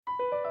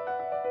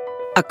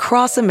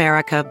Across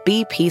America,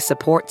 BP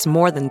supports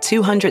more than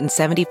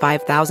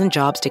 275,000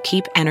 jobs to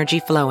keep energy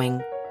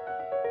flowing.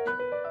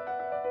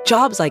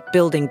 Jobs like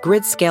building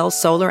grid-scale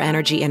solar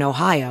energy in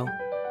Ohio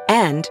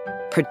and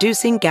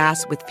producing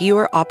gas with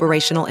fewer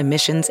operational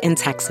emissions in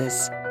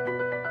Texas.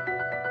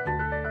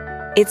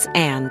 It's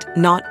and,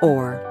 not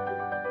or.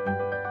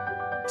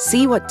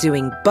 See what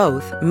doing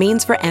both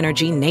means for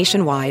energy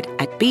nationwide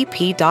at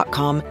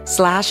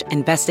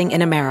bp.com/investing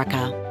in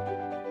America.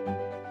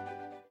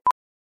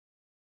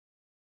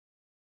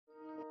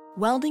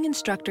 Welding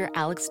instructor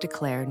Alex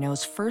DeClaire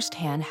knows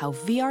firsthand how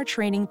VR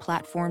training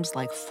platforms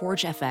like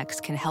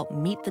ForgeFX can help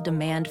meet the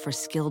demand for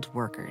skilled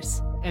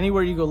workers.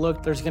 Anywhere you go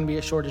look, there's going to be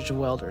a shortage of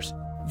welders.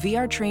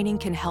 VR training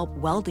can help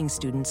welding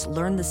students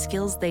learn the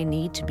skills they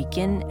need to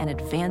begin and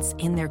advance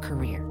in their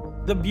career.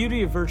 The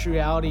beauty of virtual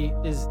reality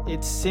is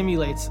it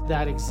simulates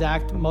that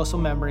exact muscle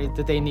memory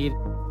that they need.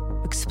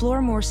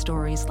 Explore more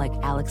stories like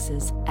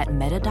Alex's at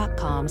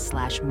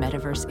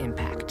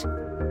meta.com/metaverseimpact.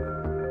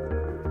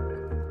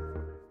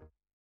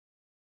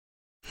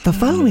 The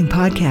following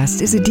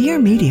podcast is a Dear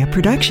Media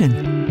production.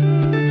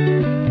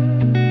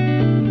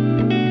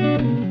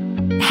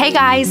 Hey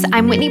guys,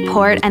 I'm Whitney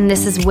Port, and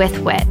this is With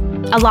Whit.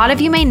 A lot of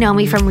you may know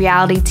me from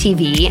reality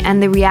TV,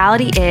 and the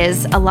reality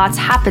is a lot's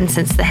happened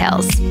since the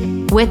hills.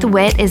 With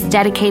Whit is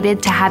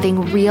dedicated to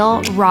having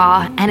real,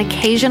 raw, and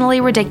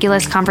occasionally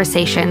ridiculous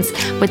conversations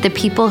with the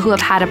people who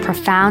have had a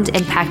profound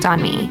impact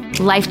on me.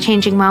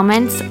 Life-changing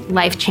moments,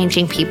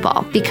 life-changing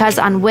people. Because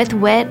on With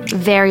Whit,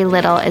 very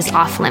little is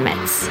off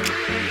limits.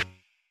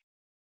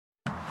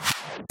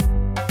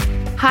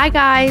 Hi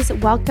guys,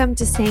 welcome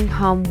to Staying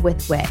Home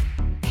with Whit.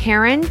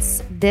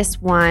 Parents,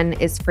 this one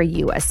is for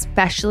you,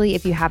 especially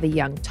if you have a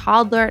young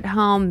toddler at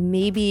home,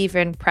 maybe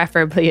even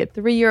preferably a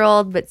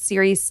 3-year-old, but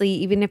seriously,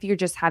 even if you're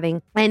just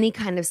having any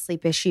kind of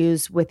sleep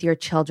issues with your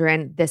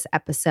children, this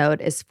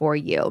episode is for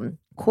you.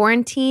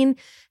 Quarantine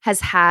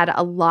has had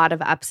a lot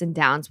of ups and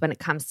downs when it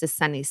comes to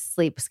Sonny's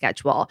sleep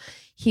schedule.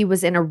 He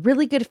was in a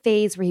really good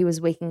phase where he was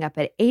waking up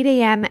at 8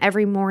 a.m.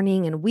 every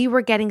morning and we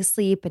were getting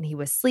sleep, and he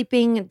was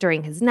sleeping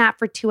during his nap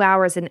for 2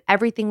 hours and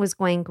everything was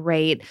going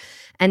great.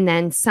 And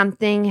then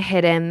something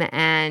hit him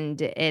and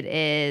it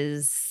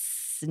is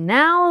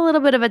now a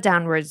little bit of a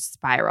downward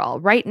spiral.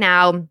 Right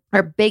now,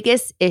 our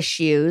biggest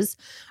issues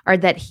are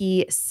that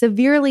he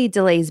severely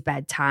delays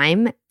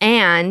bedtime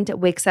and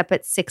wakes up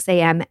at 6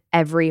 a.m.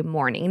 every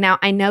morning. Now,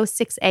 I know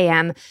 6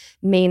 a.m.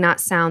 may not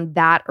sound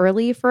that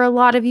early for a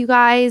lot of you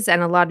guys,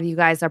 and a lot of you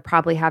guys are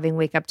probably having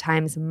wake up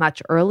times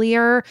much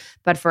earlier,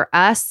 but for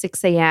us,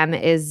 6 a.m.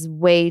 is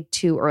way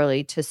too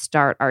early to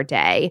start our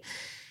day.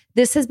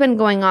 This has been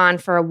going on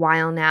for a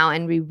while now,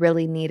 and we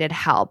really needed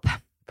help.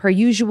 Per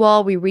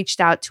usual, we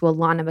reached out to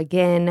Alanna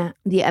McGinn,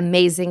 the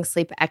amazing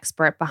sleep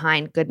expert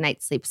behind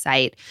Goodnight Sleep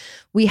site.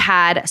 We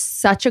had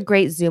such a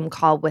great Zoom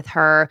call with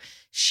her.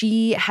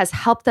 She has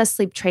helped us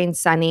sleep train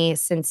Sonny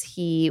since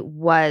he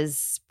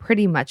was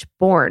pretty much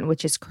born,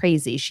 which is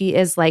crazy. She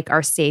is like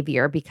our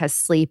savior because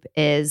sleep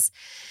is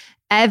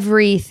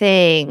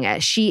everything.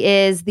 She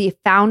is the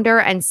founder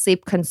and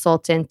sleep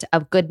consultant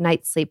of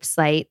Goodnight Sleep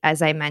site,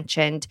 as I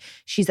mentioned.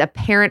 She's a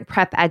parent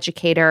prep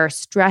educator,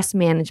 stress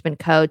management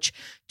coach,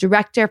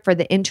 director for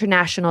the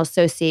International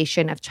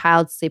Association of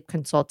Child Sleep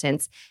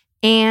Consultants,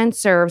 and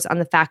serves on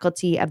the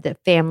faculty of the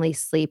Family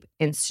Sleep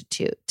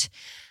Institute.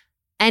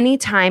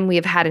 Anytime we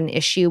have had an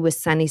issue with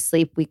Sonny's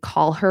sleep, we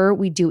call her.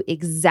 We do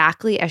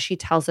exactly as she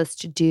tells us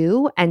to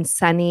do, and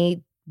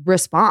Sonny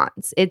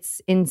response.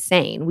 It's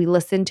insane. We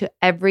listen to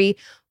every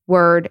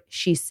word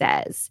she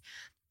says.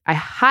 I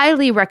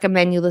highly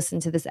recommend you listen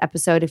to this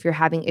episode if you're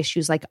having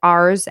issues like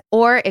ours,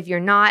 or if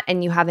you're not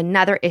and you have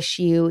another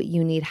issue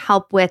you need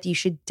help with, you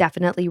should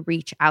definitely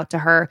reach out to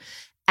her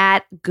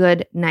at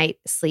Goodnight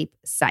Sleep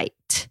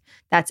site.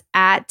 That's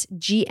at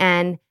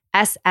GNSLEEPSITE.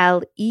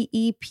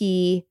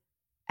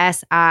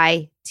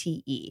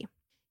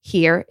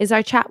 Here is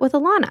our chat with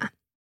Alanna.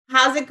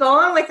 How's it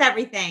going with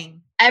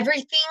everything?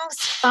 Everything's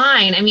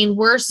fine. I mean,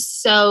 we're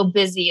so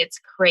busy. It's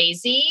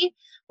crazy,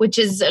 which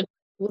is,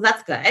 well,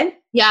 that's good.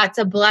 Yeah, it's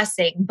a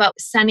blessing. But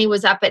Sonny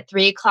was up at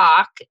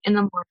 3:00 in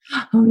the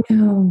morning. Oh,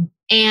 no.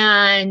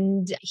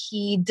 And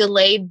he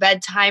delayed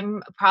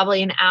bedtime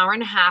probably an hour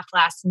and a half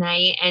last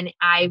night. And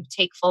I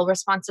take full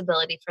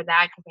responsibility for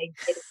that because I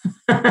did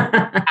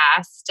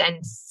asked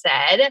and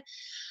said.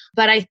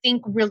 But I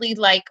think really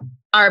like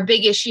our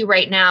big issue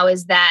right now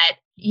is that,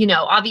 you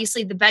know,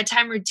 obviously the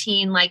bedtime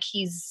routine, like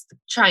he's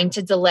trying to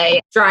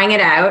delay. Drawing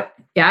it out.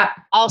 Yeah.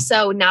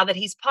 Also, now that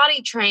he's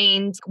potty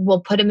trained,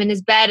 we'll put him in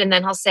his bed and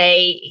then he'll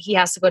say he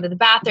has to go to the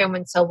bathroom.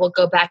 And so we'll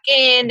go back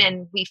in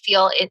and we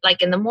feel it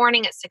like in the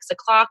morning at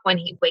 6:00 when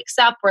he wakes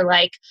up, we're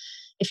like,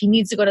 if he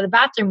needs to go to the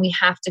bathroom, we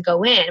have to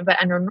go in.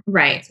 But under normal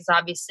circumstances,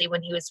 obviously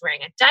when he was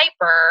wearing a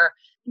diaper,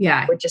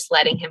 we're just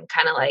letting him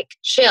kind of like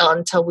chill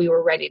until we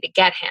were ready to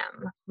get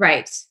him.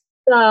 Right.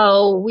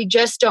 So we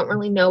just don't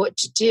really know what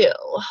to do.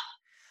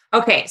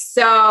 Okay.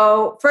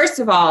 So first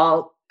of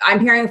all, I'm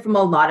hearing from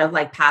a lot of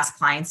like past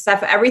client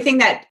stuff. Everything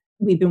that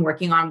we've been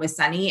working on with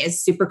Sonny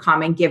is super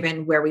common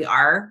given where we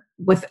are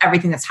with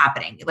everything that's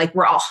happening. Like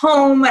we're all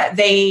home.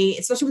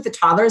 Especially with the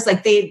toddlers,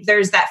 like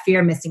there's that fear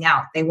of missing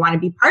out. They want to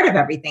be part of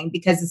everything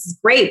because this is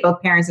great.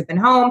 Both parents have been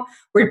home.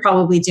 We're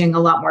probably doing a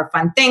lot more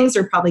fun things.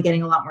 We're probably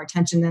getting a lot more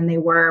attention than they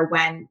were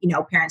when,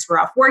 parents were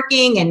off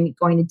working and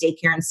going to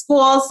daycare and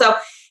school. So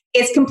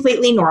it's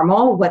completely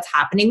normal what's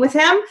happening with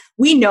him.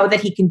 We know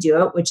that he can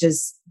do it, which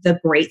is the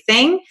great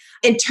thing.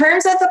 In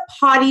terms of the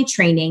potty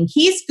training,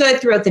 he's good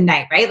throughout the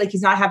night, right? Like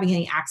he's not having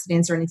any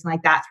accidents or anything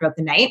like that throughout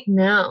the night.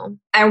 No.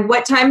 And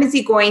what time is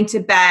he going to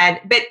bed?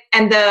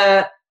 And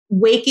the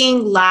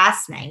waking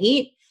last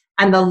night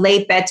and the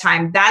late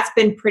bedtime, that's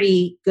been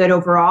pretty good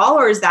overall,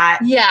 or is that?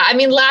 Yeah. I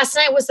mean, last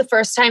night was the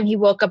first time he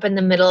woke up in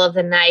the middle of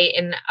the night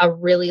in a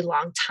really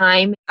long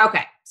time.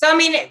 Okay. So, I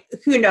mean,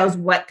 who knows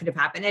what could have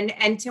happened.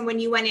 And Tim, when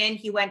you went in,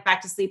 he went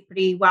back to sleep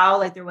pretty well.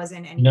 Like there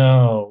wasn't any.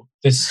 No,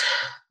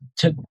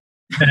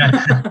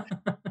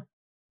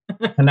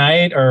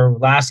 tonight or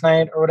last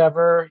night or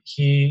whatever,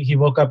 he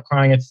woke up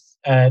crying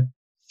at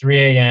 3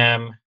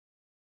 a.m.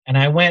 and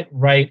I went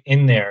right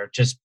in there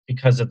just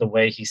because of the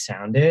way he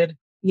sounded.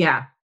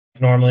 Yeah.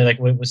 Normally, like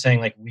Whit was saying,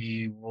 like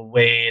we will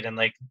wait and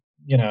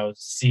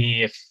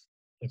see if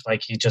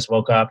like he just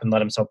woke up and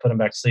let himself put him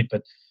back to sleep.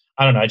 But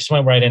I don't know. I just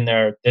went right in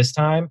there this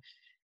time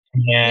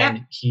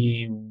and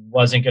he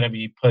wasn't going to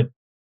be put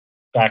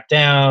back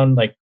down,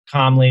 like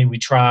calmly. We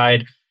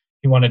tried.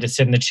 He wanted to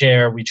sit in the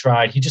chair. We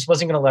tried. He just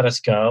wasn't going to let us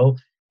go.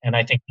 And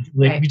I think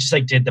we just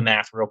like did the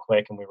math real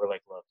quick and we were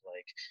like, look,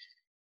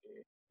 like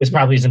this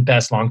probably isn't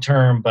best long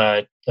term,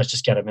 but let's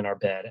just get him in our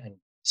bed and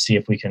see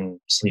if we can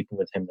sleep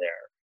with him there.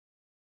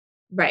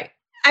 Right.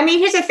 I mean,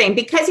 here's the thing,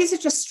 because he's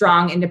such a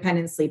strong,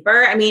 independent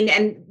sleeper. I mean,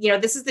 and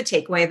this is the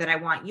takeaway that I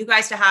want you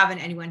guys to have and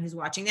anyone who's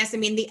watching this. I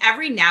mean, the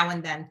every now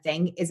and then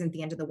thing isn't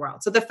the end of the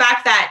world. So the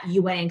fact that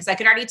you went in, because I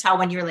could already tell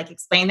when you were like,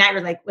 explain that,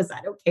 you're like, was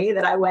that okay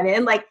that I went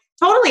in? Like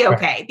totally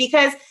okay. Right.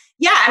 Because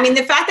I mean,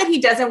 the fact that he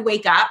doesn't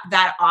wake up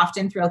that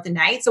often throughout the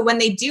night. So when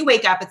they do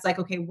wake up, it's like,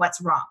 okay,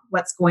 what's wrong?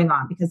 What's going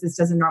on? Because this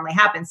doesn't normally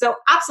happen. So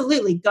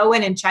absolutely go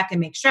in and check and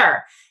make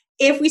sure.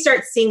 If we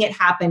start seeing it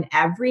happen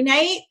every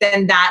night,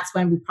 then that's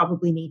when we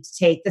probably need to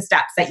take the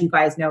steps that you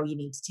guys know you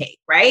need to take,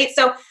 right?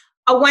 So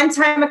a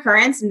one-time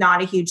occurrence,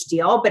 not a huge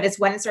deal, but it's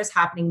when it starts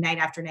happening night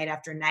after night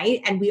after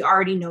night, and we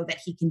already know that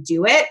he can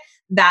do it,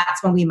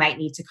 that's when we might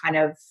need to kind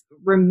of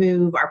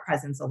remove our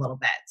presence a little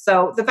bit.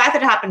 So the fact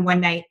that it happened one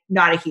night,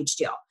 not a huge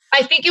deal.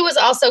 I think it was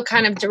also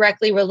kind of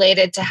directly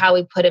related to how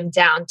we put him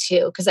down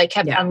too, because I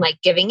kept on like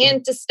giving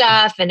in to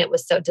stuff and it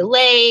was so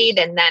delayed.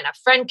 And then a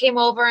friend came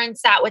over and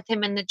sat with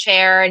him in the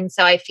chair. And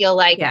so I feel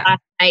like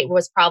last night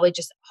was probably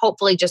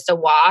hopefully just a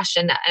wash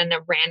and a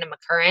random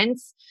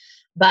occurrence.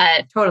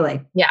 But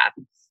totally. Yeah.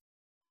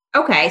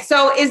 Okay.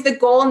 So is the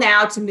goal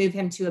now to move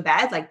him to a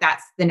bed? Like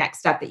that's the next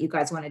step that you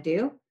guys want to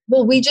do?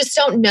 Well, we just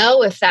don't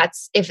know if that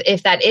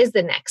is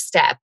the next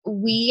step.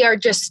 We are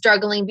just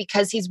struggling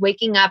because he's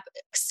waking up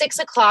 6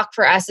 o'clock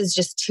for us is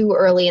just too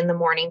early in the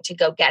morning to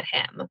go get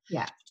him.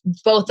 Yeah.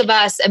 Both of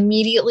us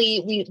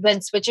immediately, we've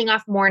been switching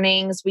off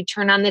mornings. We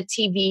turn on the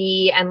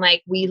TV and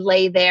like we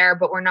lay there,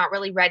 but we're not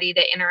really ready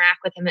to interact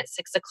with him at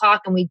 6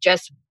 o'clock. And we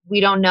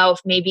don't know if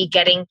maybe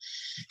getting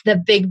the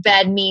big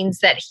bed means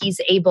that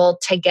he's able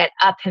to get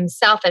up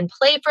himself and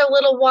play for a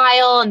little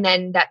while. And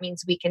then that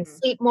means we can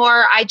sleep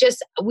more.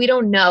 We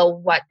don't know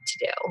what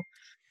to do.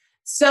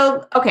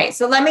 So, okay.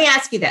 So let me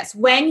ask you this.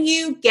 When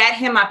you get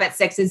him up at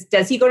 6,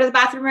 does he go to the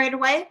bathroom right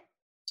away?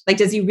 Like,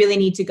 does he really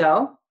need to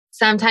go?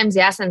 Sometimes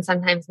yes, and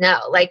sometimes no.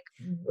 Like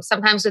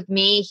sometimes with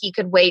me, he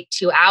could wait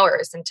 2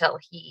 hours until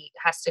he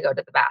has to go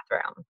to the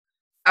bathroom.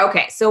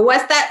 Okay. So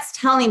what that's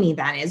telling me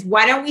then is,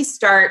 why don't we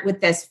start with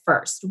this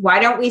first? Why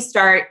don't we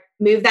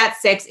move that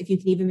 6, if you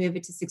can even move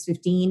it to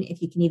 6:15,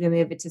 if you can even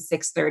move it to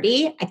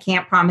 6:30. I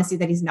can't promise you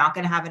that he's not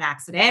going to have an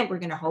accident. We're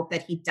going to hope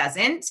that he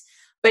doesn't,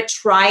 but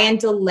try and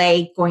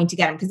delay going to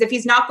get him. Because if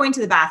he's not going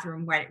to the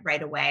bathroom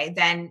right away,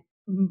 then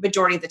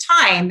majority of the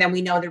time, then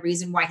we know the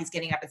reason why he's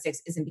getting up at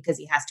 6 isn't because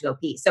he has to go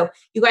pee. So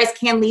you guys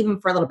can leave him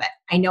for a little bit.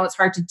 I know it's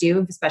hard to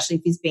do, especially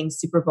if he's being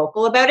super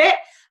vocal about it.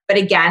 But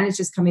again, it's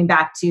just coming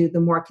back to the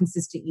more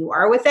consistent you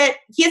are with it.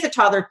 He has a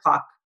toddler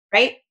clock,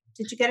 right?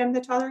 Did you get him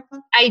the toddler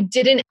clock? I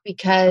didn't,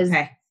 because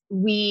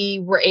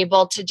we were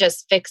able to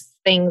just fix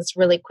things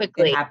really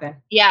quickly. It happened.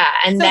 Yeah.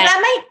 And so that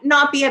might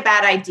not be a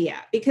bad idea,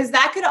 because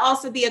that could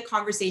also be a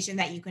conversation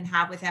that you can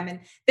have with him.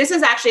 And this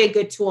is actually a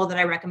good tool that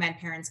I recommend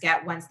parents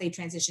get once they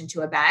transition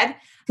to a bed,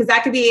 because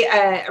that could be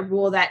a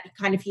rule that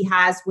kind of he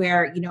has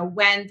where,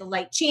 when the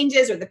light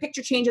changes or the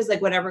picture changes,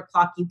 like whatever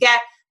clock you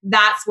get,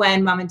 that's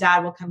when mom and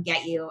dad will come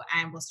get you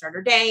and we'll start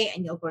our day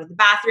and you'll go to the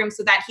bathroom,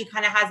 so that he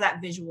kind of has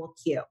that visual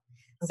cue.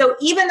 So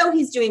even though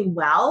he's doing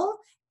well,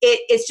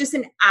 it's just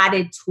an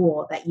added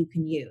tool that you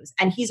can use.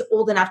 And he's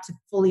old enough to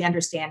fully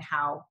understand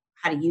how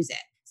to use it.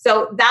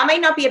 So that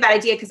might not be a bad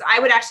idea, because I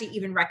would actually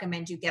even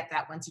recommend you get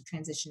that once you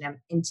transition him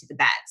into the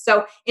bed.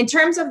 So in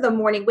terms of the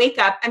morning wake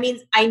up, I mean,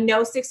 I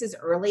know 6 is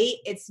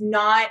early. It's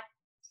not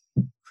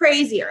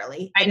crazy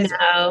early. I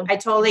know. I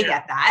totally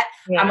get that.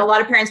 Yeah. A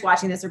lot of parents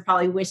watching this are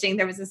probably wishing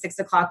there was a 6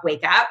 o'clock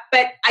wake up,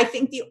 but I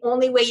think the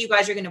only way you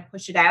guys are going to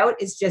push it out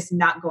is just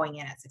not going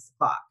in at 6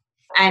 o'clock.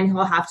 And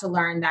he'll have to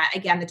learn that,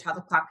 again, the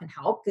toddler clock can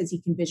help because he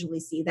can visually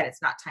see that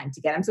it's not time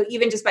to get him. So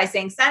even just by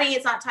saying, Sonny,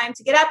 it's not time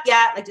to get up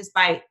yet, like just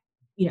by,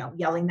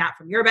 yelling that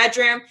from your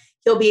bedroom,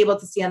 he'll be able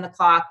to see on the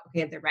clock,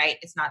 okay, they're right.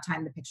 It's not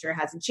time. The picture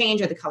hasn't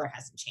changed or the color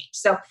hasn't changed.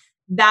 So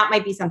that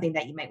might be something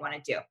that you might want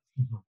to do.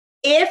 Mm-hmm.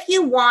 If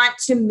you want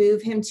to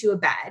move him to a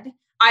bed,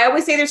 I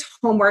always say there's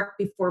homework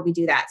before we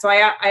do that. So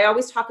I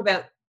always talk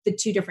about the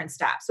 2 different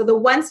steps. So the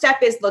one step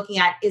is looking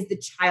at, is the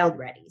child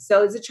ready?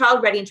 So is the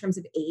child ready in terms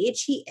of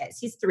age? He is.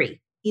 He's 3.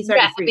 He's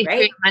already 3, right?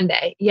 3 on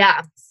Monday.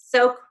 Yeah.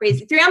 So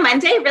crazy. 3 on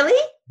Monday? Really?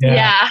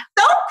 Yeah.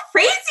 So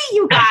crazy,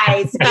 you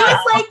guys. He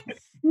was like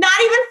not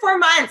even 4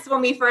 months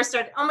when we first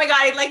started. Oh my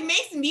God, it like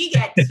makes me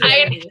get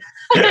teary.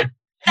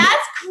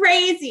 That's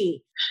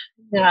crazy.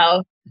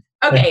 No.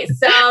 Okay,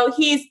 so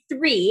he's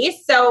 3.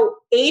 So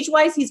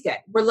age-wise, he's good.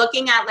 We're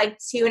looking at like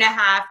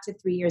 2.5 to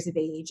 3 years of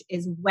age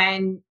is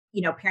when,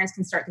 parents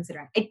can start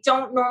considering. I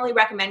don't normally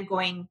recommend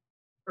going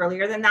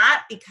earlier than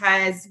that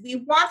because we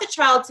want the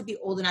child to be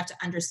old enough to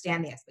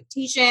understand the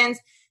expectations,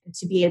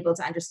 to be able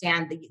to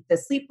understand the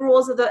sleep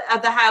rules of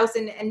the house.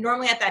 And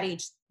normally at that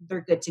age,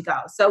 they're good to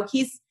go. So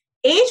he's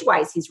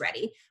age-wise, he's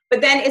ready.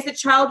 But then is the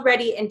child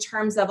ready in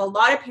terms of, a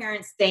lot of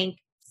parents think,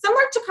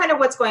 similar to kind of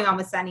what's going on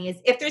with Sonny, is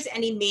if there's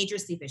any major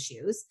sleep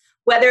issues,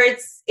 whether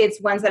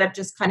it's ones that have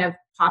just kind of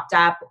popped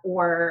up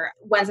or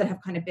ones that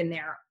have kind of been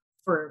there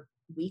for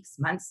weeks,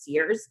 months,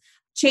 years,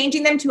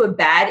 changing them to a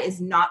bed is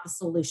not the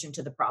solution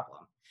to the problem.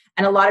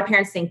 And a lot of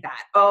parents think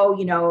that,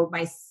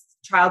 my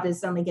child is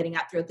suddenly getting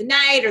up throughout the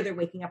night or they're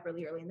waking up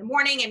really early in the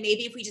morning. And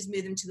maybe if we just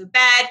move them to the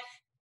bed,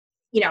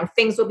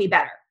 things will be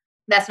better.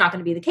 That's not going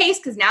to be the case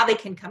because now they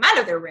can come out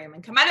of their room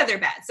and come out of their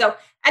bed. So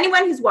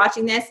anyone who's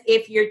watching this,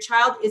 if your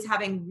child is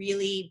having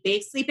really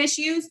big sleep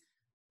issues,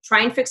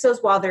 try and fix those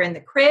while they're in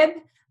the crib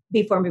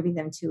before moving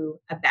them to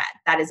a bed.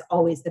 That is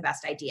always the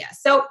best idea.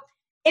 So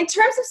in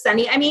terms of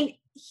Sonny,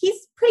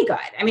 he's pretty good.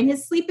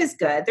 His sleep is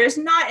good. There's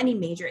not any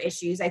major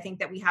issues I think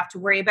that we have to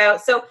worry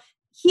about. So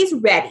he's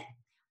ready.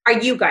 Are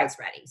you guys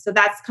ready? So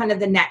that's kind of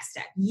the next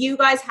step. You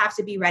guys have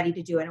to be ready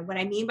to do it. And what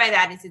I mean by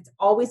that is it's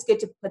always good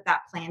to put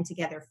that plan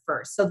together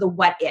first. So the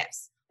what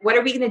ifs. What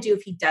are we going to do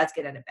if he does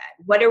get out of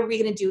bed? What are we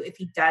going to do if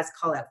he does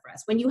call out for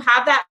us? When you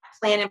have that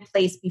plan in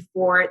place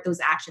before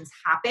those actions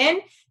happen,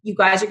 you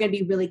guys are going to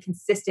be really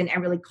consistent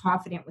and really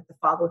confident with the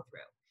follow through.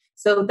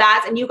 So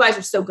and you guys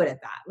are so good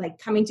at that, like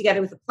coming together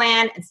with a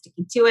plan and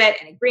sticking to it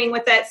and agreeing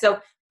with it. So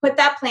put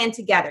that plan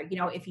together.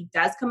 If he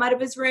does come out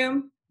of his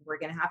room, we're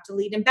going to have to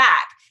lead him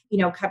back.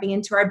 Coming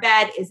into our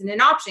bed isn't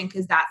an option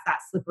because that's that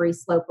slippery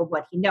slope of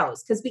what he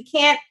knows. Because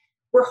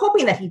we're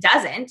hoping that he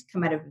doesn't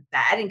come out of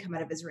bed and come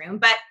out of his room,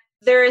 but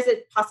there is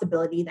a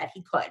possibility that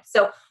he could.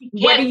 So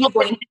what are you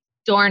going to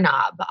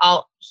doorknob?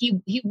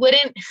 He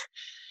wouldn't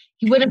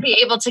be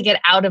able to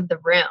get out of the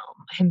room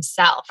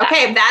himself.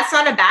 Okay, that's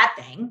not a bad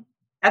thing.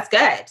 That's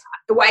good.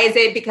 Why is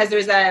it? Because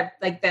there's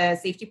the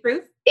safety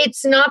proof?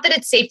 It's not that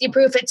it's safety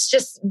proof. It's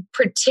just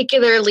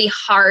particularly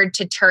hard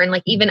to turn.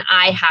 Like even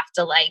I have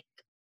to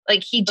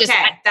he just.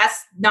 Okay,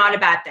 that's not a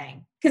bad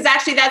thing. Because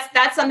actually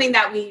that's something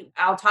that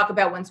I'll talk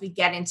about once we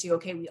get into,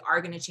 okay, we are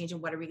going to change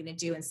and what are we going to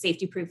do? And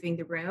safety proofing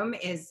the room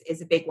is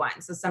a big one.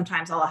 So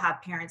sometimes I'll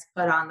have parents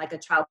put on like a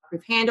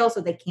child-proof handle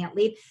so they can't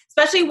leave,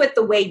 especially with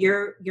the way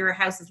your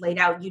house is laid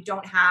out. You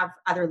don't have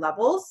other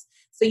levels.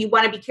 So you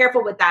want to be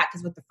careful with that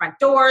because with the front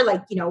door,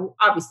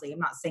 obviously I'm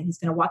not saying he's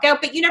going to walk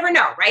out, but you never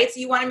know, right? So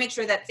you want to make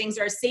sure that things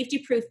are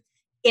safety-proof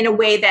in a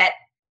way that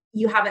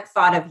you haven't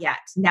thought of yet,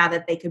 now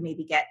that they could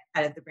maybe get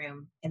out of the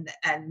room in the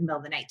middle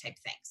of the night type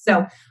thing.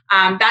 So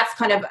that's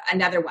kind of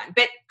another one.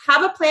 But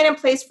have a plan in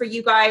place for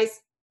you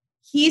guys.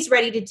 He's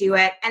ready to do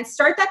it and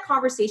start that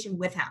conversation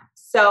with him.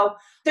 So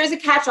there's a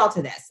catch-all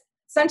to this.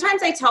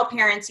 Sometimes I tell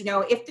parents,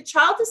 if the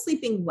child is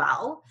sleeping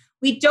well,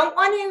 we don't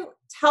want to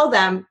tell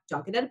them,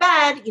 don't get out of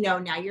bed.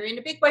 Now you're in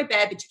a big boy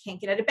bed, but you can't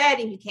get out of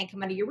bed and you can't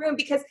come out of your room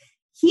because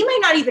he might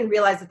not even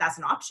realize that that's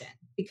an option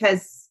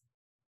because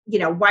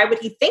why would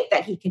he think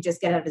that he can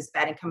just get out of his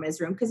bed and come in his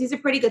room? Because he's a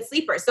pretty good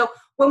sleeper. So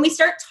when we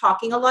start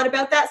talking a lot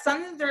about that,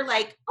 suddenly they're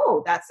like,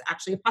 oh, that's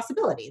actually a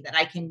possibility that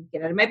I can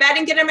get out of my bed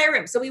and get in my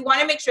room. So we want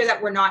to make sure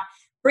that we're not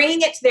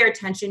bringing it to their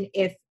attention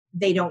if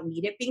they don't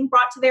need it being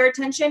brought to their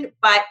attention,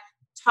 but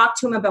talk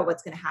to them about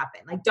what's going to happen.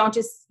 Like, don't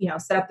just,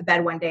 set up the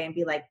bed one day and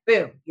be like,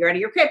 boom, you're out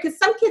of your crib. Because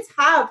some kids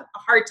have a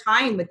hard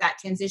time with that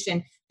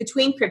transition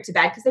between crib to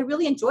bed because they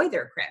really enjoy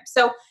their crib.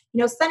 So,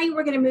 Sonny,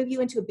 we're going to move you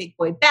into a big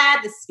boy bed.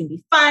 This is going to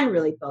be fun,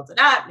 really build it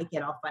up, make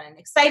it all fun and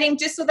exciting,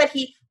 just so that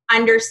he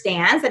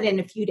understands that in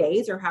a few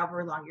days or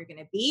however long you're going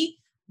to be,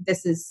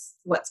 this is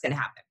what's going to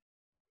happen.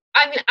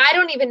 I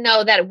don't even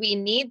know that we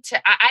need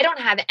to, I don't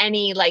have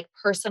any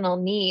personal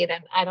need,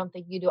 and I don't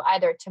think you do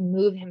either, to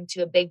move him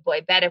to a big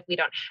boy bed if we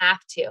don't have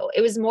to.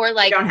 It was more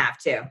like, you don't have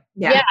to.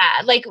 Yeah.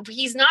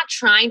 He's not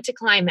trying to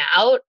climb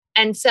out.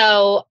 And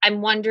so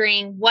I'm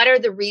wondering, what are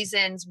the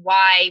reasons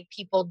why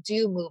people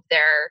do move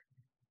their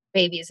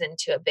babies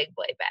into a big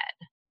boy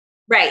bed.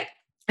 Right.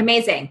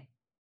 Amazing.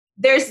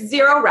 There's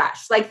zero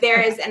rush. Like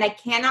there is, and I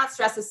cannot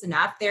stress this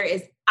enough, there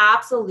is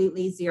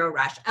absolutely zero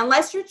rush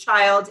unless your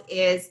child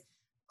is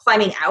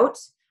climbing out.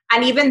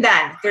 And even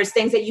then, there's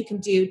things that you can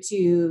do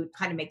to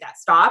kind of make that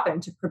stop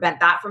and to prevent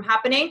that from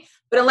happening.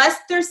 But unless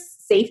there's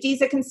safety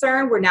is a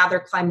concern where now they're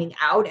climbing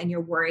out and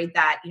you're worried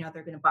that, you know,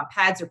 they're going to bump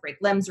heads or break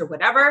limbs or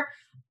whatever,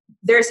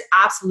 there's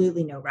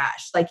absolutely no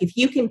rush. Like if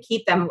you can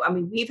keep them, I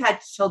mean, we've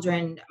had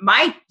children,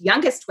 my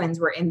youngest twins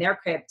were in their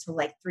crib till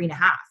like 3.5,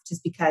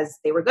 just because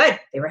they were good.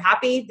 They were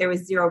happy. There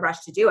was zero rush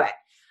to do it.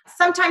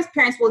 Sometimes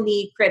parents will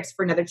need cribs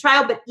for another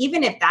child, but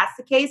even if that's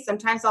the case,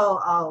 sometimes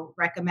I'll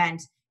recommend,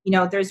 you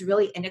know, there's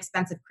really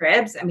inexpensive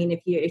cribs. I mean,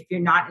 if you're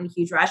not in a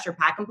huge rush or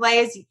pack and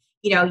plays,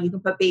 you know, you can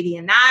put baby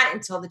in that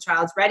until the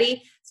child's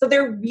ready. So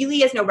there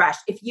really is no rush.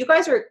 If you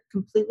guys are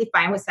completely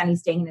fine with Sonny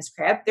staying in his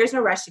crib, there's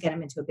no rush to get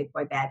him into a big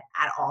boy bed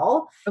at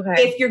all. Okay.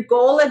 If your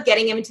goal of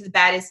getting him into the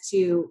bed is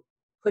to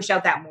push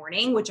out that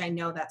morning, which I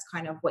know that's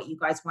kind of what you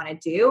guys want to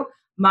do,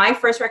 my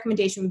first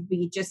recommendation would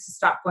be just to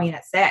stop going in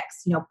at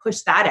 6, you know,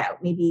 push that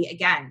out. Maybe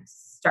again,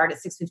 start at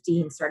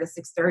 6:15, start at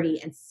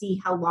 6:30 and see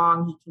how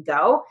long he can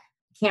go.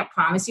 Can't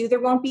promise you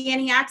there won't be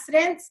any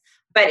accidents,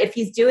 but if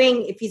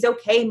he's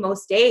okay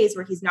most days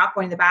where he's not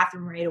going to the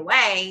bathroom right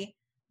away,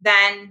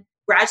 then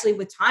gradually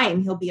with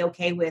time, he'll be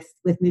okay with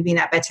moving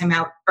that bedtime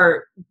out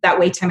or that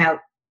wait time out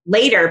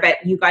later.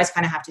 But you guys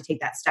kind of have to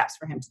take that steps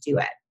for him to do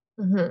it.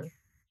 Mm-hmm.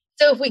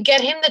 So if we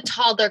get him the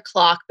toddler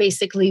clock,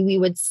 basically we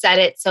would set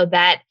it so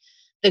that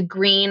the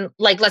green,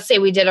 like let's say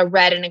we did a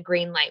red and a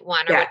green light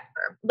one or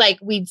whatever, like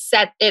we'd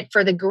set it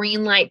for the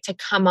green light to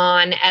come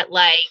on at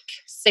like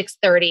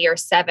 6:30 or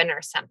 7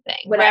 or something.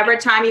 Whatever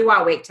time you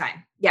want, wake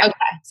time. Yeah. Okay.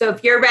 So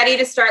if you're ready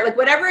to start, like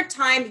whatever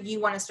time you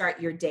want to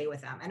start your day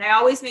with them. And I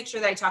always make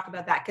sure that I talk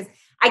about that because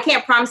I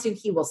can't promise you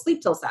he will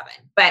sleep till 7,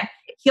 but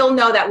he'll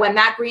know that when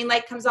that green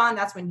light comes on,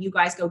 that's when you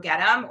guys go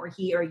get him or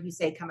you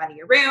say, come out of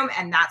your room.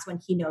 And that's when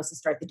he knows to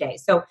start the day.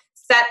 So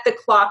set the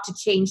clock to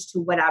change to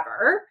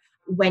whatever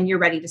when you're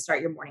ready to start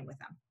your morning with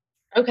them.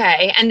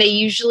 Okay. And they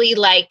usually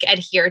like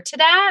adhere to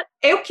that?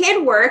 It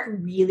can work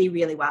really,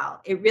 really well.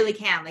 It really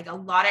can. Like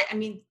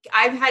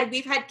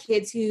we've had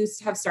kids who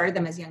have started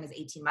them as young as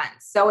 18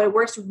 months. So it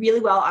works really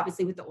well,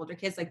 obviously with the older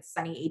kids, like the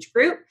Sonny age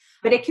group,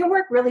 but it can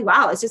work really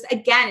well. It's just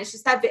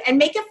that, and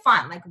make it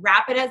fun, like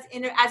wrap it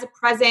as a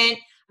present.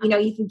 You know,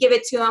 you can give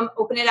it to them,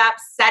 open it up,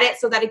 set it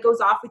so that it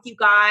goes off with you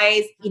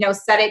guys, you know,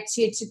 set it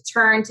to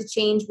turn, to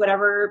change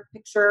whatever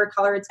picture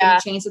color it's going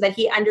to change so that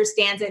he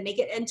understands it, make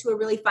it into a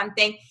really fun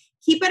thing.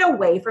 Keep it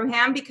away from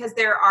him because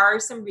there are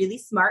some really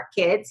smart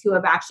kids who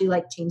have actually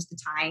like changed the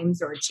times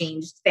or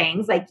changed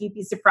things. Like you'd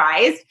be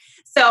surprised.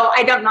 So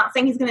I'm not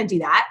saying he's going to do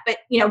that, but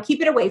you know,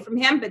 keep it away from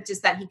him, but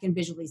just that he can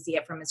visually see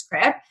it from his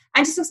crib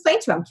and just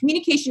explain to him.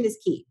 Communication is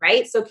key,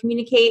 right? So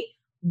communicate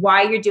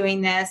why you're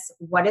doing this,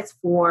 what it's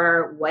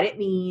for, what it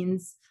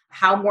means,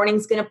 how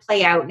morning's going to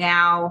play out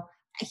now.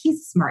 He's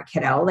a smart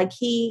kiddo. Like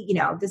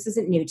this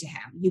isn't new to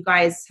him. You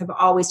guys have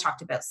always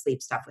talked about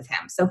sleep stuff with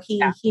him. So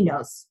he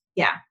knows.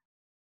 Yeah.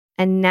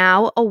 And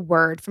now a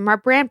word from our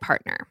brand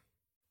partner.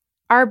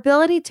 Our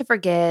ability to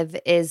forgive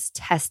is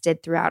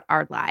tested throughout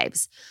our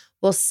lives.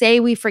 We'll say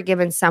we've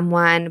forgiven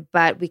someone,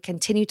 but we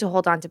continue to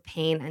hold on to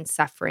pain and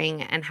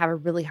suffering and have a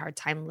really hard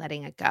time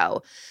letting it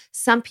go.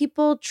 Some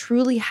people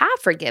truly have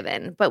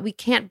forgiven, but we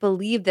can't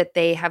believe that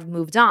they have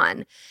moved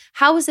on.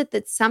 How is it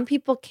that some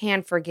people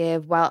can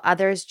forgive while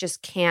others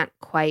just can't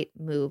quite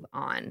move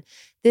on?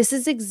 This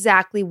is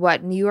exactly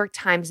what New York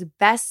Times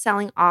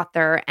best-selling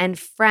author and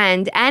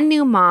friend and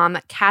new mom,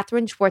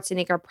 Katherine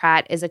Schwarzenegger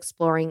Pratt, is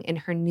exploring in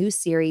her new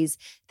series,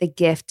 The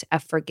Gift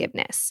of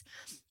Forgiveness.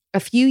 A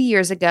few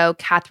years ago,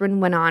 Katherine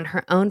went on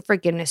her own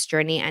forgiveness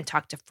journey and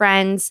talked to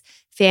friends,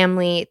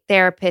 family,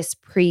 therapists,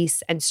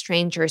 priests, and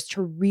strangers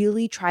to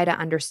really try to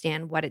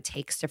understand what it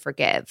takes to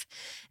forgive.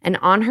 And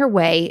on her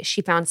way,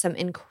 she found some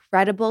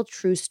incredible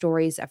true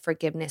stories of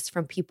forgiveness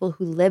from people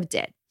who lived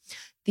it.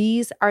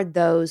 These are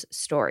those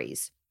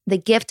stories. The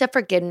Gift of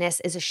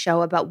Forgiveness is a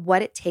show about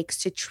what it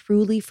takes to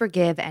truly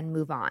forgive and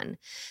move on.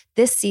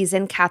 This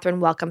season, Katherine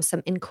welcomes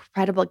some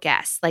incredible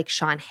guests like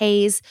Sean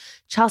Hayes,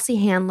 Chelsea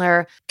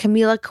Handler,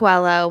 Camila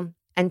Coelho,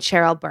 and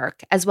Cheryl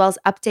Burke, as well as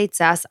updates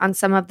us on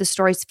some of the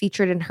stories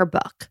featured in her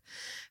book.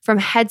 From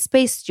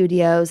Headspace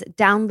Studios,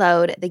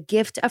 download The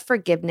Gift of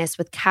Forgiveness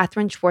with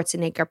Katherine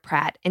Schwarzenegger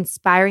Pratt,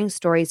 inspiring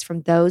stories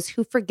from those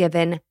who've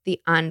forgiven the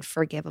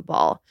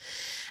unforgivable.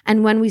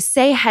 And when we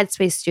say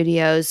Headspace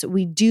Studios,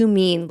 we do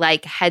mean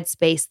like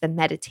Headspace, the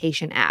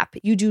meditation app.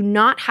 You do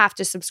not have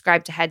to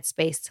subscribe to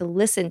Headspace to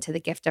listen to The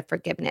Gift of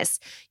Forgiveness.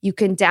 You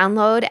can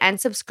download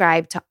and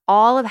subscribe to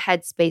all of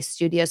Headspace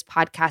Studios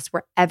podcasts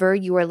wherever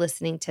you are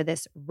listening to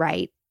this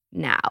right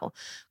now.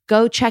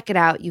 Go check it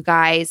out, you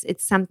guys.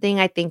 It's something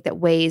I think that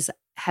weighs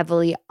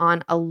heavily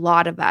on a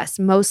lot of us,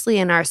 mostly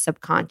in our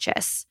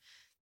subconscious.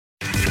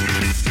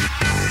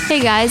 Hey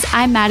guys,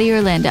 I'm Maddie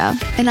Orlando.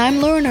 And I'm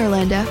Lauren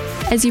Orlando.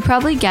 As you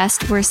probably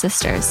guessed, we're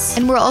sisters.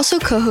 And we're also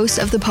co-hosts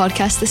of the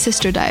podcast, The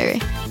Sister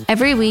Diary.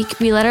 Every week,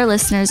 we let our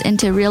listeners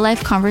into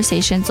real-life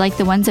conversations like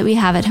the ones that we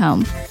have at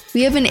home.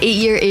 We have an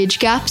 8-year age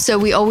gap, so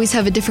we always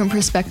have a different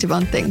perspective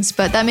on things,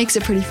 but that makes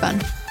it pretty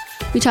fun.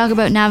 We talk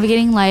about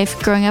navigating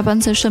life, growing up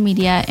on social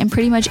media, and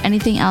pretty much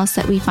anything else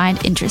that we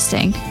find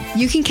interesting.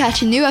 You can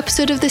catch a new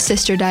episode of The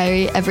Sister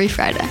Diary every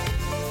Friday.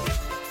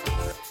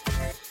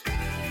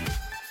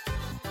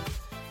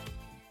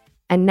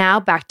 And now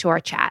back to our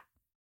chat.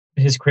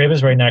 His crib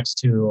is right next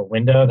to a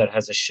window that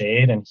has a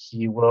shade, and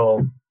he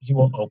will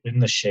open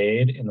the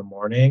shade in the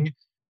morning,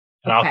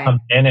 and I'll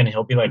come in and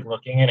he'll be like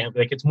looking, and he'll be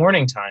like, "It's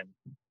morning time,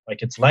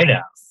 like it's light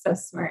out." So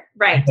smart,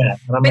 right? Yeah.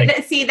 But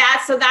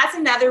that's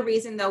another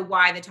reason though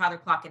why the toddler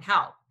clock can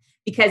help,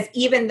 because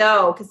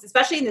because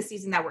especially in the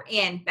season that we're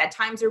in,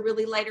 bedtimes are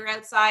really lighter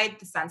outside,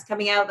 the sun's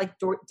coming out, like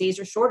days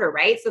are shorter,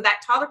 right? So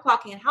that toddler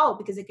clock can help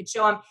because it could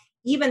show him,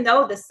 even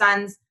though the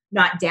sun's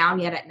not down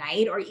yet at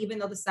night, or even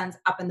though the sun's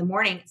up in the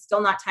morning, it's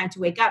still not time to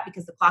wake up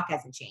because the clock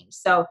hasn't changed.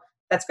 So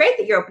that's great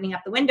that you're opening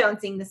up the window and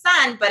seeing the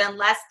sun, but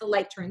unless the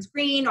light turns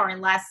green, or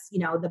unless,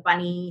 the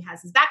bunny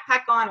has his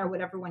backpack on, or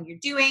whatever one you're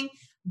doing,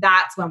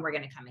 that's when we're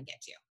going to come and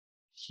get you.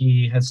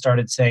 He has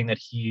started saying that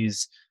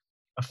he's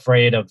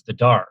afraid of the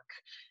dark.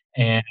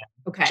 And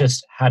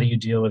just how do you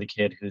deal with a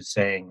kid who's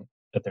saying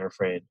that they're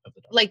afraid of the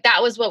dark? Like,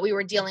 that was what we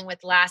were dealing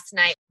with last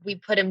night. We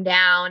put him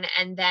down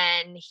and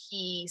then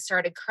he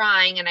started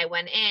crying, and I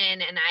went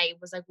in and I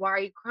was like, "Why are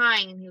you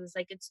crying?" And he was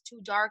like, "It's too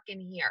dark in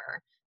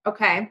here."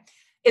 Okay.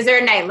 Is there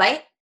a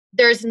nightlight?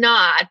 There's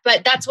not,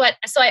 but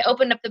so I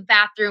opened up the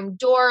bathroom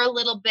door a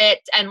little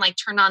bit and like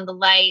turned on the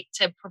light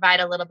to provide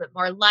a little bit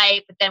more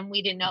light, but then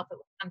we didn't know if it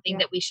was something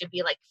that we should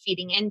be like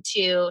feeding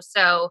into.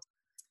 So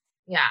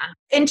yeah.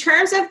 In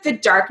terms of the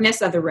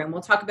darkness of the room,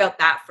 we'll talk about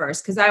that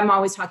first, because I'm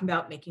always talking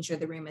about making sure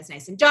the room is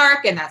nice and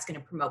dark, and that's going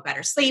to promote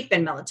better sleep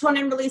and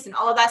melatonin release and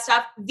all of that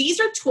stuff. These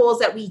are tools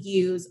that we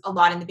use a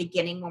lot in the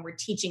beginning when we're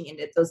teaching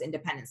into those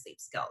independent sleep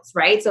skills,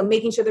 right? So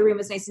making sure the room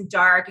is nice and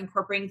dark,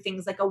 incorporating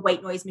things like a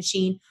white noise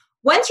machine.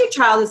 Once your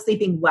child is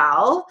sleeping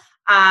well,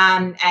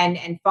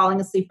 and falling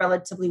asleep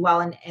relatively well,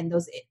 and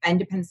those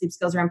independent sleep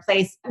skills are in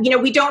place,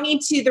 we don't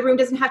need to, the room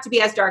doesn't have to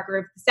be as dark, or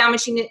if the sound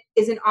machine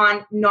isn't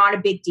on, not a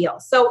big deal.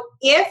 So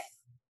if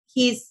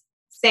he's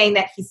saying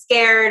that he's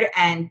scared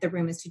and the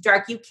room is too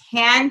dark, you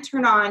can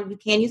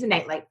use a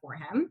nightlight for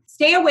him.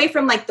 Stay away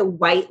from like the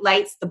white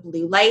lights, the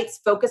blue lights,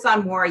 focus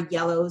on more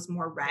yellows,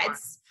 more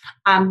reds.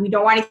 We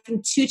don't want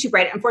anything too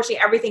bright. Unfortunately,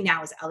 everything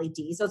now is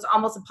LED, so it's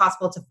almost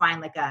impossible to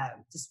find like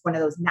just one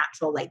of those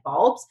natural light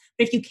bulbs.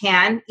 But if you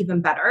can,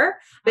 even better.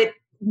 But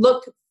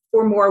look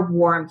for more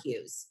warm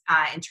hues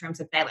in terms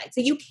of nightlight.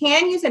 So you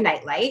can use a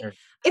nightlight. Sure.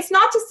 It's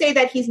not to say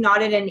that he's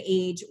not at an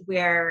age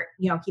where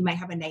he might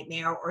have a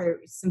nightmare or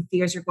some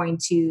fears are going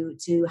to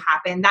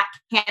happen. That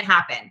can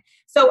happen.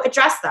 So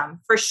address them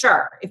for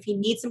sure. If he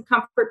needs some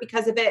comfort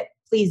because of it,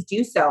 please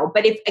do so.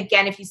 But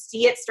if you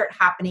see it start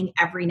happening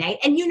every night,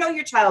 and you know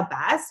your child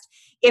best,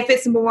 if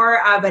it's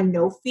more of a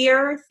no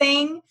fear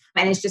thing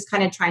and it's just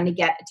kind of trying to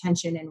get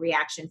attention and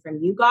reaction from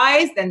you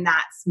guys, then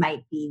that's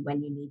might be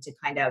when you need to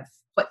kind of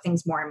put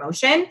things more in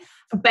motion.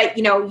 But,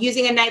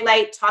 using a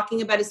nightlight,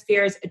 talking about his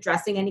fears,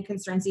 addressing any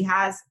concerns he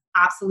has,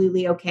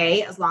 absolutely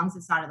okay, as long as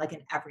it's not like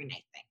an every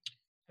night thing.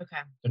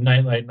 Okay. The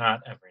nightlight,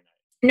 not every night.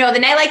 No, the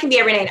nightlight can be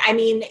every night. I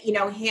mean,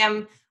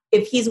 him,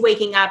 if he's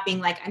waking up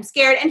being like, "I'm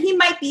scared," and he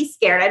might be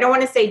scared. I don't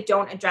want to say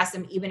don't address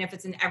him, even if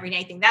it's an every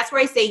night thing. That's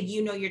where I say,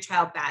 your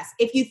child best.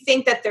 If you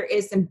think that there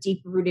is some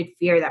deep rooted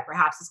fear that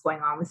perhaps is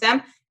going on with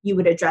them, you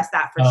would address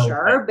that for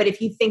sure. Okay. But if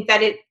you think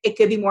that it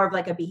could be more of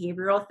like a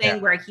behavioral thing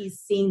where he's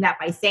seeing that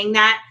by saying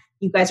that,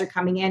 you guys are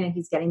coming in and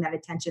he's getting that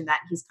attention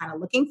that he's kind of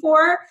looking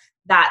for,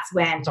 that's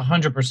when. It's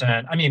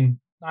 100%. I mean,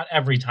 not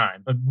every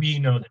time, but we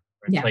know that.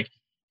 Yeah. Like,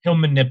 he'll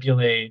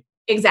manipulate.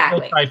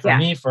 Exactly. He'll try for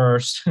me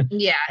first.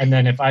 Yeah. And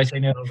then if I say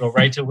no, he'll go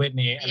right to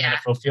Whitney. And then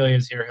if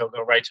Ophelia's here, he'll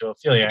go right to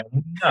Ophelia.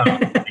 No,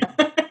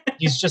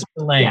 he's just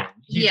delaying. Yeah.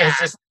 He does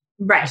this.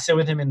 Right. I sit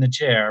with him in the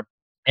chair,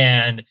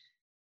 and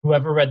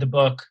whoever read the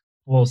book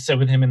will sit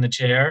with him in the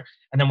chair.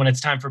 And then when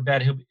it's time for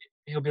bed,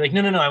 he'll be like,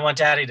 no, I want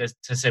Daddy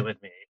to sit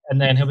with me. And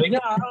then he'll be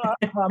like,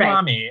 no,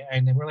 Mommy.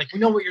 And then we're like, we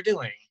know what you're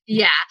doing.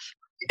 Yeah.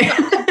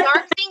 The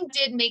dark thing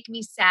did make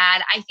me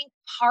sad. I think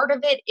part of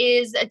it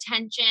is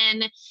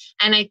attention.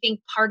 And I think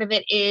part of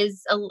it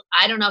is,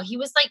 I don't know. He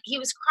was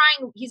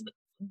crying.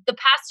 The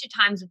past 2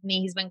 times with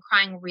me, he's been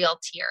crying real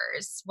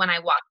tears when I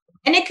walked.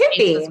 And it could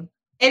be.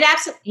 It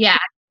absolutely. Yeah.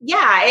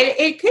 Yeah,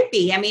 it could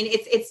be. I mean,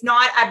 it's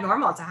not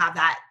abnormal to have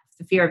that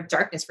fear of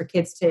darkness for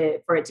kids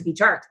for it to be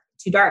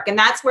too dark. And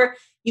that's where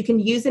you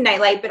can use a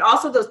nightlight, but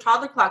also those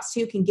toddler clocks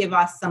too can give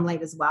us some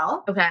light as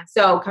well. Okay.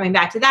 So coming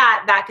back to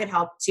that could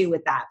help too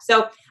with that.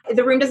 So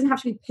the room doesn't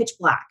have to be pitch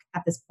black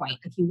at this point.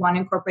 If you want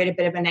to incorporate a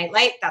bit of a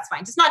nightlight, that's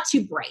fine. Just not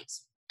too bright.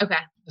 Okay.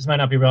 This might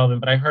not be relevant,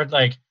 but I heard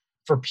like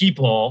for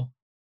people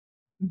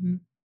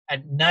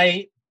at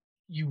night,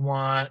 you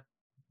want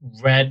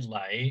red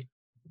light,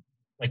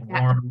 like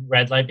warm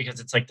red light, because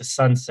it's like the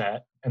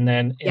sunset. And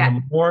then in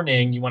the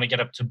morning, you want to get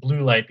up to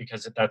blue light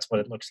because that's what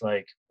it looks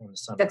like when the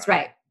sun. That's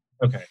right.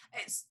 Okay.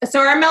 So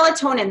our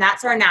melatonin,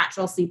 that's our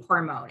natural sleep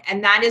hormone.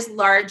 And that is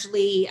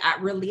largely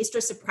released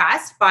or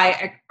suppressed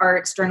by our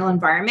external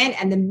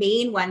environment. And the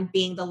main one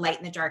being the light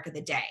in the dark of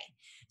the day.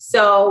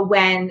 So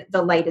when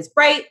the light is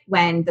bright,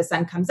 when the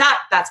sun comes up,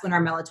 that's when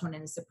our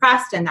melatonin is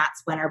suppressed. And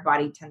that's when our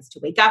body tends to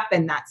wake up.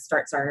 And that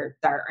starts our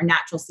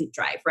natural sleep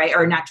drive, right?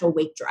 Or natural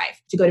wake drive.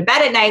 To go to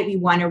bed at night, we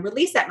want to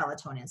release that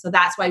melatonin. So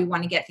that's why we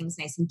want to get things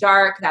nice and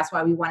dark. That's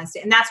why we want to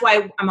stay. And that's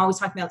why I'm always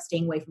talking about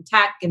staying away from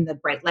tech and the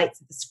bright lights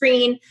of the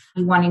screen.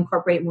 You want to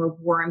incorporate more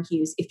warm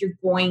hues if you're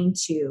going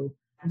to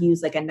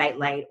use like a night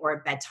light or a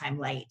bedtime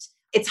light.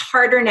 It's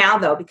harder now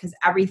though, because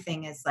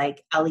everything is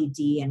like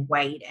LED and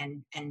white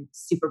and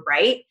super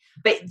bright,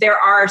 but there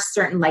are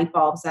certain light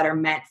bulbs that are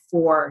meant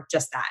for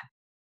just that.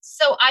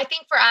 So I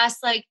think for us,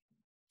 like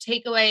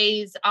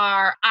takeaways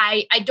are,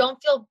 I don't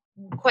feel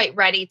quite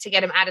ready to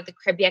get him out of the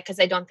crib yet because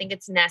I don't think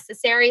it's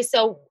necessary.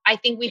 So I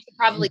think we should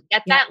probably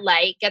get that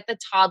light, get the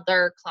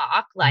toddler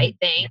clock light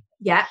thing.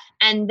 Yeah.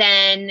 And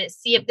then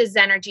see if the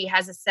Zenergy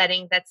has a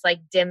setting that's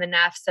like dim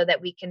enough so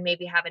that we can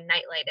maybe have a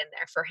nightlight in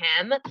there for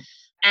him.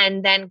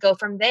 And then go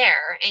from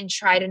there and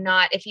try to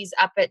not, if he's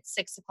up at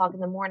 6 o'clock in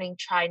the morning,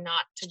 try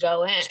not to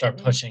go in. Start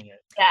pushing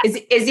it.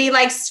 Yeah. Is he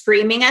like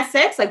screaming at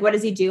 6? Like, what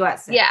does he do at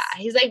 6? Yeah.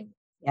 He's like,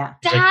 yeah.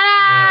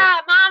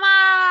 Dada,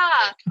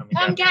 mama,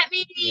 come get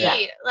me. Yeah.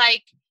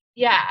 Like,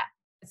 yeah.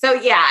 So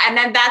yeah. And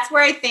then that's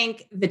where I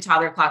think the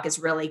toddler clock is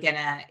really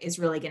gonna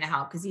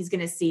help, because he's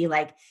gonna see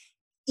like,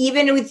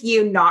 even with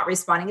you not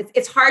responding,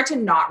 it's hard to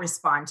not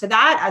respond to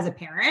that as a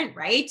parent,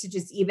 right? To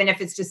just, even if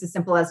it's just as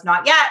simple as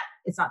not yet,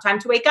 it's not time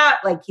to wake up.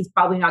 Like he's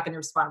probably not going to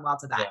respond well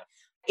to that.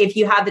 Yeah. If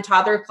you have the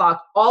toddler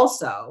clock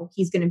also,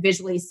 he's going to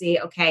visually see,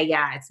 okay,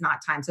 yeah, it's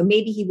not time. So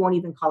maybe he won't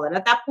even call it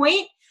at that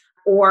point,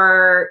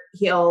 or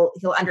he'll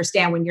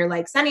understand when you're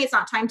like, Sonny, it's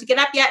not time to get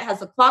up yet. Has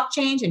the clock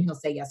changed? And he'll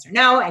say yes or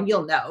no. And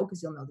you'll know,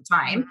 because you'll know the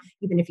time.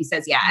 Even if he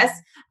says yes,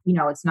 you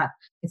know, it's not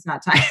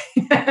time.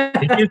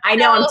 I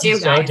know him too,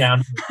 so guys.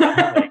 Down.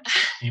 Like,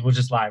 he will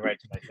just lie right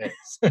to my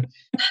face.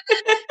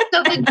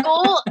 So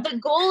the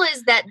goal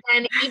is that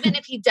then even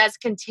if he does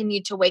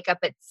continue to wake up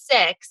at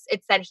 6,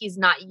 it's that he's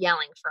not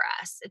yelling for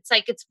us. It's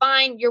like, it's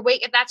fine.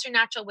 If that's your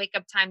natural wake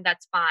up time,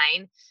 that's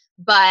fine.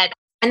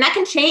 And that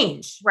can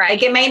change, right?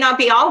 Like it may not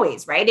be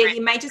always, right?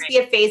 It might just be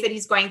a phase that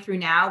he's going through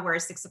now, where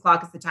 6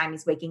 o'clock is the time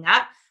he's waking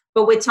up.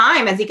 But with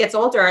time, as he gets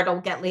older,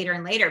 it'll get later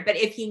and later. But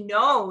if he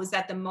knows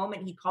that the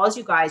moment he calls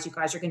you guys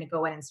are going to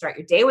go in and start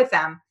your day with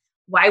them,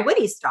 why would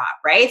he stop,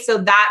 right? So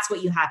that's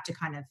what you have to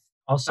kind of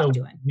also stop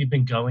doing. We've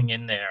been going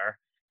in there,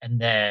 and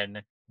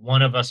then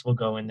one of us will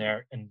go in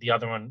there, and the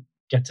other one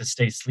get to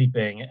stay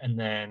sleeping, and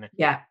then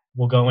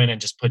we'll go in and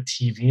just put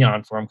TV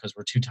on for him because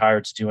we're too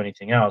tired to do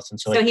anything else. And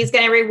so like, he's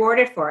getting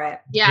rewarded for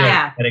it.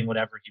 Yeah. Getting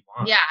whatever he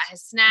wants. Yeah.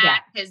 His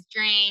snack, his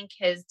drink,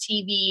 his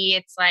TV.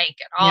 It's like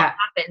it all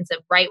happens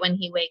right when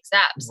he wakes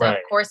up. So of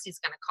course he's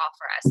going to call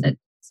for us at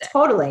 6.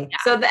 Totally. Yeah.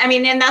 So,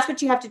 and that's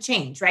what you have to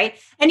change, right?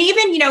 And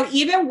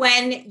even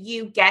when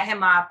you get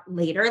him up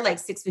later, like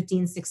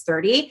 6:15,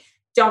 6:30,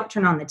 don't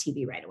turn on the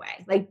TV right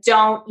away. Like,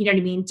 don't, you know what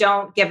I mean?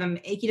 Don't give him,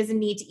 he doesn't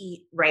need to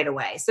eat right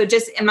away. So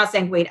just, I'm not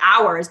saying wait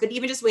hours, but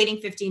even just waiting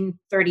 15,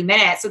 30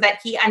 minutes so that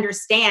he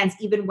understands,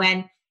 even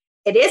when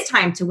it is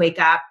time to wake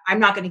up, I'm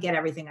not going to get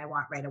everything I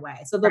want right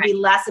away. So there'll be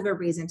less of a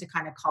reason to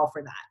kind of call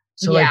for that.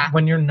 So like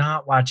when you're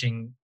not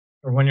watching,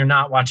 or when you're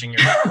not watching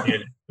your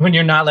kid, when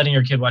you're not letting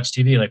your kid watch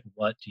TV, like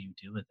what do you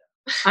do with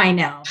them? I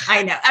know.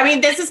 I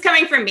mean, this is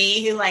coming from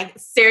me who like,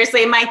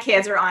 seriously, my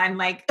kids are on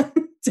like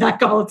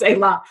tech all day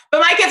long, but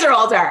my kids are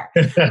older.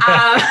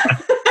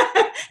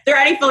 They're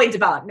already fully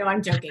developed. No,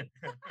 I'm joking.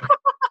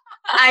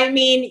 I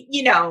mean,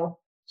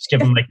 just give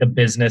them like the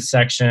business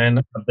section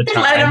of the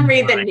time. Let them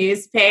read the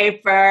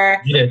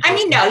newspaper. Yeah. I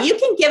mean, no, you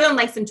can give him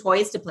like some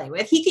toys to play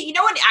with. He can, you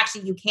know what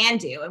actually you can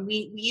do? And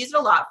we use it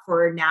a lot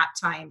for nap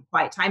time,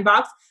 quiet time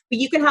box, but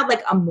you can have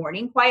like a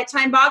morning quiet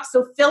time box.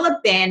 So fill a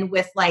bin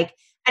with like,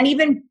 and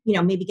even,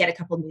 maybe get a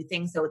couple new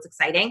things. So it's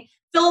exciting.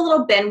 Fill a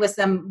little bin with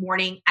some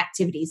morning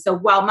activities. So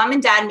while mom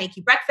and dad make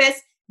you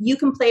breakfast, you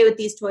can play with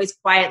these toys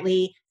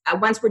quietly.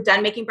 Once we're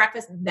done making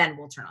breakfast, then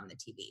we'll turn on the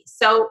TV.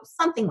 So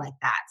something like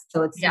that.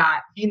 So it's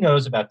not. He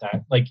knows about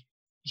that. Like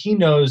he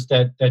knows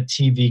that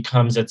TV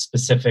comes at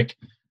specific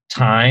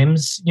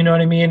times. You know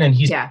what I mean? And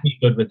he's pretty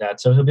good with that.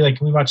 So he'll be like,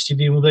 "Can we watch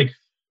TV?" And we'll be like,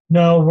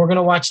 "No, we're going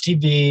to watch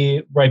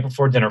TV right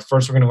before dinner.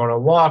 First, we're going to go on a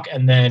walk,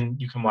 and then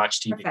you can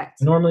watch TV."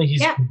 Perfect. Normally,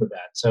 he's good with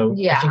that. So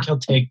I think he'll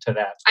take to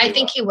that. I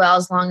think he will,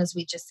 as long as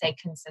we just say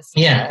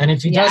consistently. Yeah, and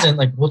if he doesn't,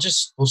 like we'll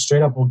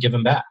straight up, we'll give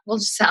him back. We'll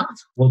just sell him.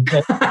 We'll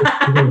go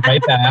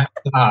right back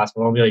to the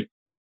hospital. We'll be like,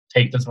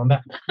 "Take this one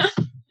back.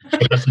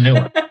 Take us a new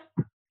one."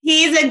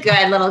 He's a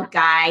good little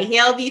guy.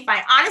 He'll be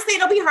fine. Honestly,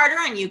 it'll be harder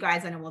on you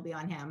guys than it will be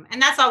on him,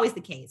 and that's always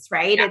the case,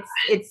 right? Yeah.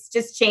 It's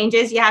just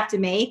changes you have to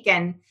make,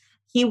 and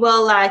he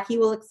will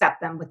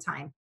accept them with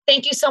time.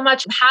 Thank you so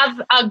much. Have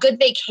a good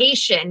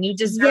vacation. You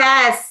deserve.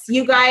 Yes,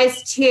 you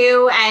guys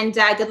too, and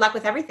good luck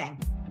with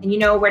everything. And you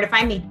know where to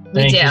find me.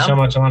 Thank you so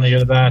much, Alanna. You're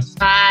the best.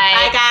 Bye.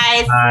 Bye,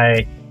 guys.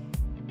 Bye.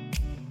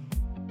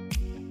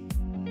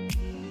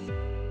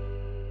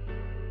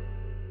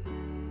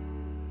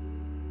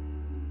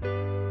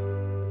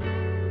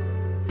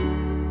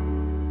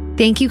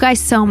 Thank you guys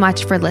so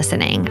much for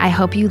listening. I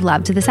hope you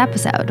loved this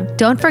episode.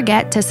 Don't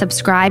forget to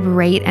subscribe,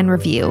 rate, and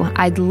review.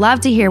 I'd love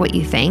to hear what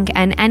you think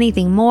and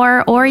anything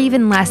more or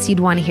even less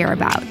you'd want to hear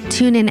about.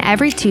 Tune in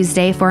every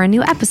Tuesday for a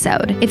new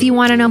episode. If you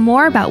want to know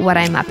more about what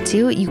I'm up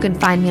to, you can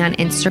find me on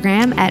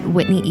Instagram at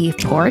Whitney Eve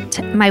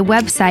Port, my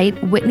website,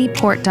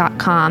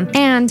 whitneyport.com,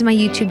 and my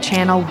YouTube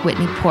channel,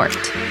 Whitney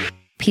Port.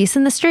 Peace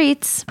in the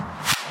streets.